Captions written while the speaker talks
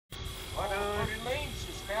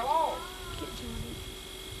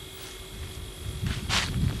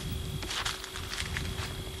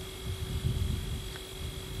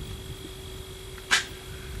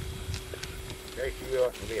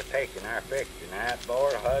be a taking our picture. Now that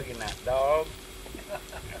boy hugging that dog.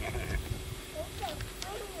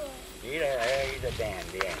 He's a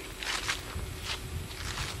dandy, ain't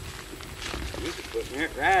he? You could put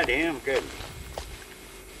it right him, couldn't you?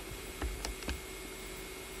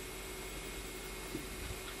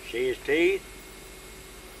 See his teeth?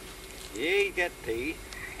 Yeah, he's got teeth.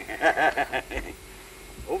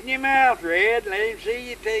 Open your mouth, Red. Let him see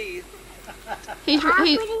your teeth.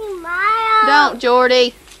 Don't,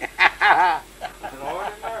 Jordy.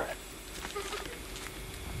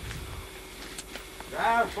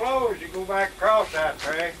 Drive slow as you go back across that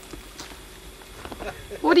track.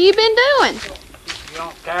 What have you been doing? You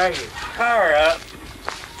don't tie your car up.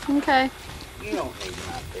 Okay. You don't need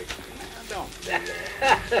my picture now. Don't do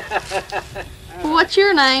that. Well, what's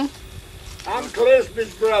your name? I'm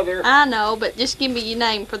Clisby's brother. I know, but just give me your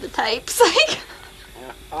name for the tape's sake.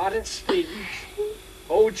 Ottis Stephens.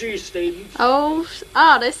 OG Stephens. Oh,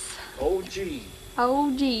 Ottis. OG.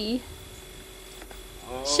 OG.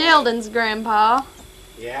 Oh, Sheldon's grandpa.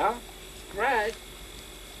 Yeah, right.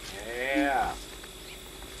 yeah.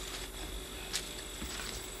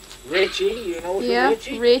 Richie, you know Yeah,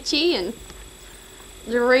 Richie? Richie and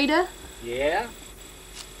Dorita. Yeah.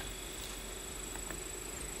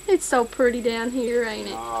 It's so pretty down here, ain't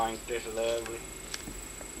it? Oh, ain't this lovely?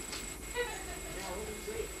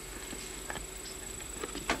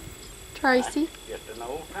 Tracy. Just an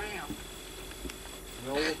old town.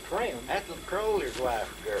 An old tramp. That's the Crowler's wife,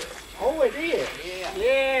 girl. Oh, it is? Yeah.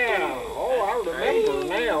 Yeah. Oh, I remember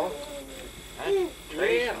now. That's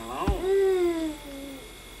Tracy alone.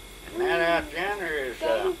 And that out yonder is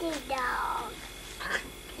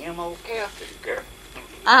him old Kelly's girl.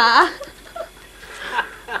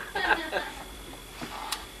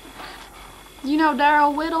 You know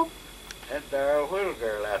Darryl Whittle? That's Darryl Whittle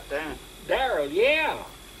girl out there. Darryl, yeah.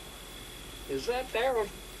 Is that Darryl's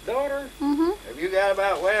daughter? Mm-hmm. Have you got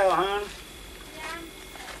about well, hon? Yeah.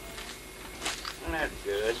 That's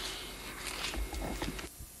good.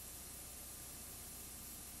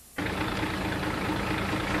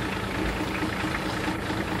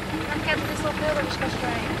 Look at this little field, just go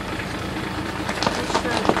straight.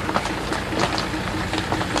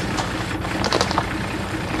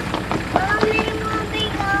 Mommy, Mommy,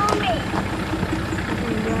 Mommy.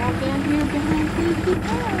 Drive down here behind Clisby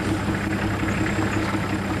House.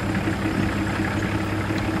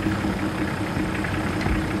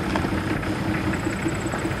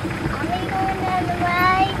 Are we going down the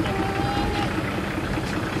ride in a minute?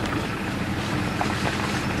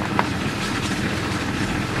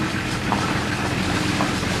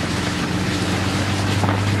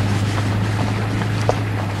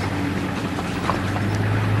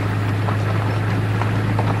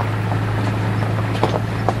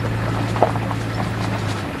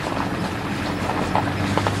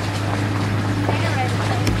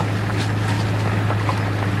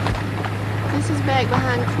 This is back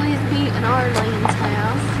behind Clisby and Arlene's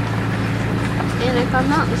house. And if I'm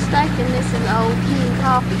not mistaken, this is the old King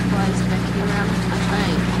Coffee place back here, I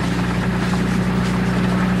think.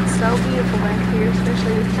 It's so beautiful back here,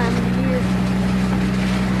 especially this time of year.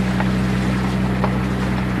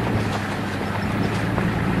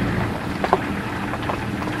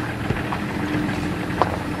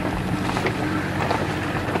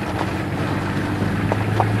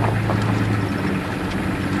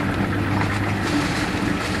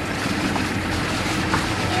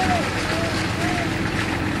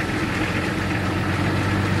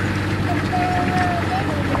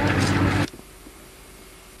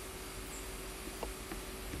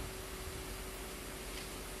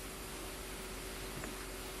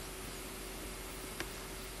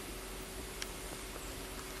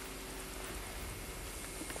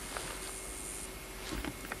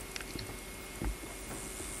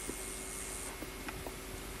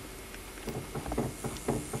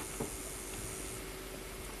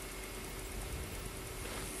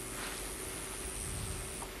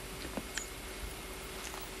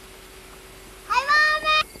 Hey,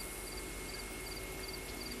 Mommy!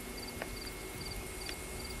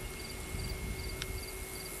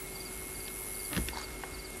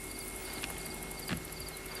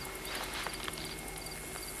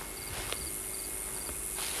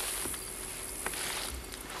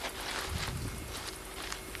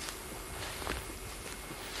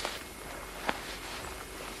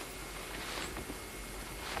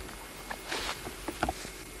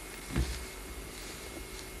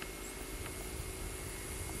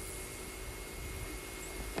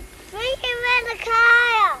 Look at the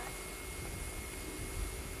car.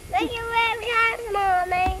 Look at the car,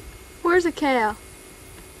 Mommy. Where's a cow?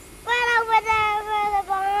 Right over there for the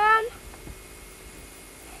bomb.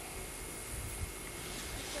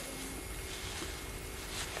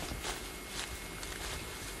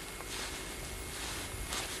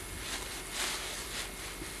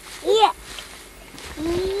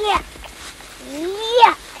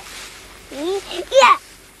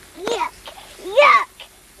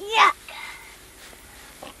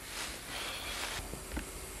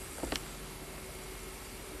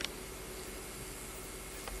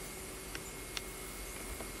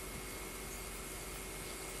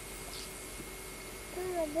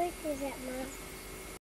 Is that Mom?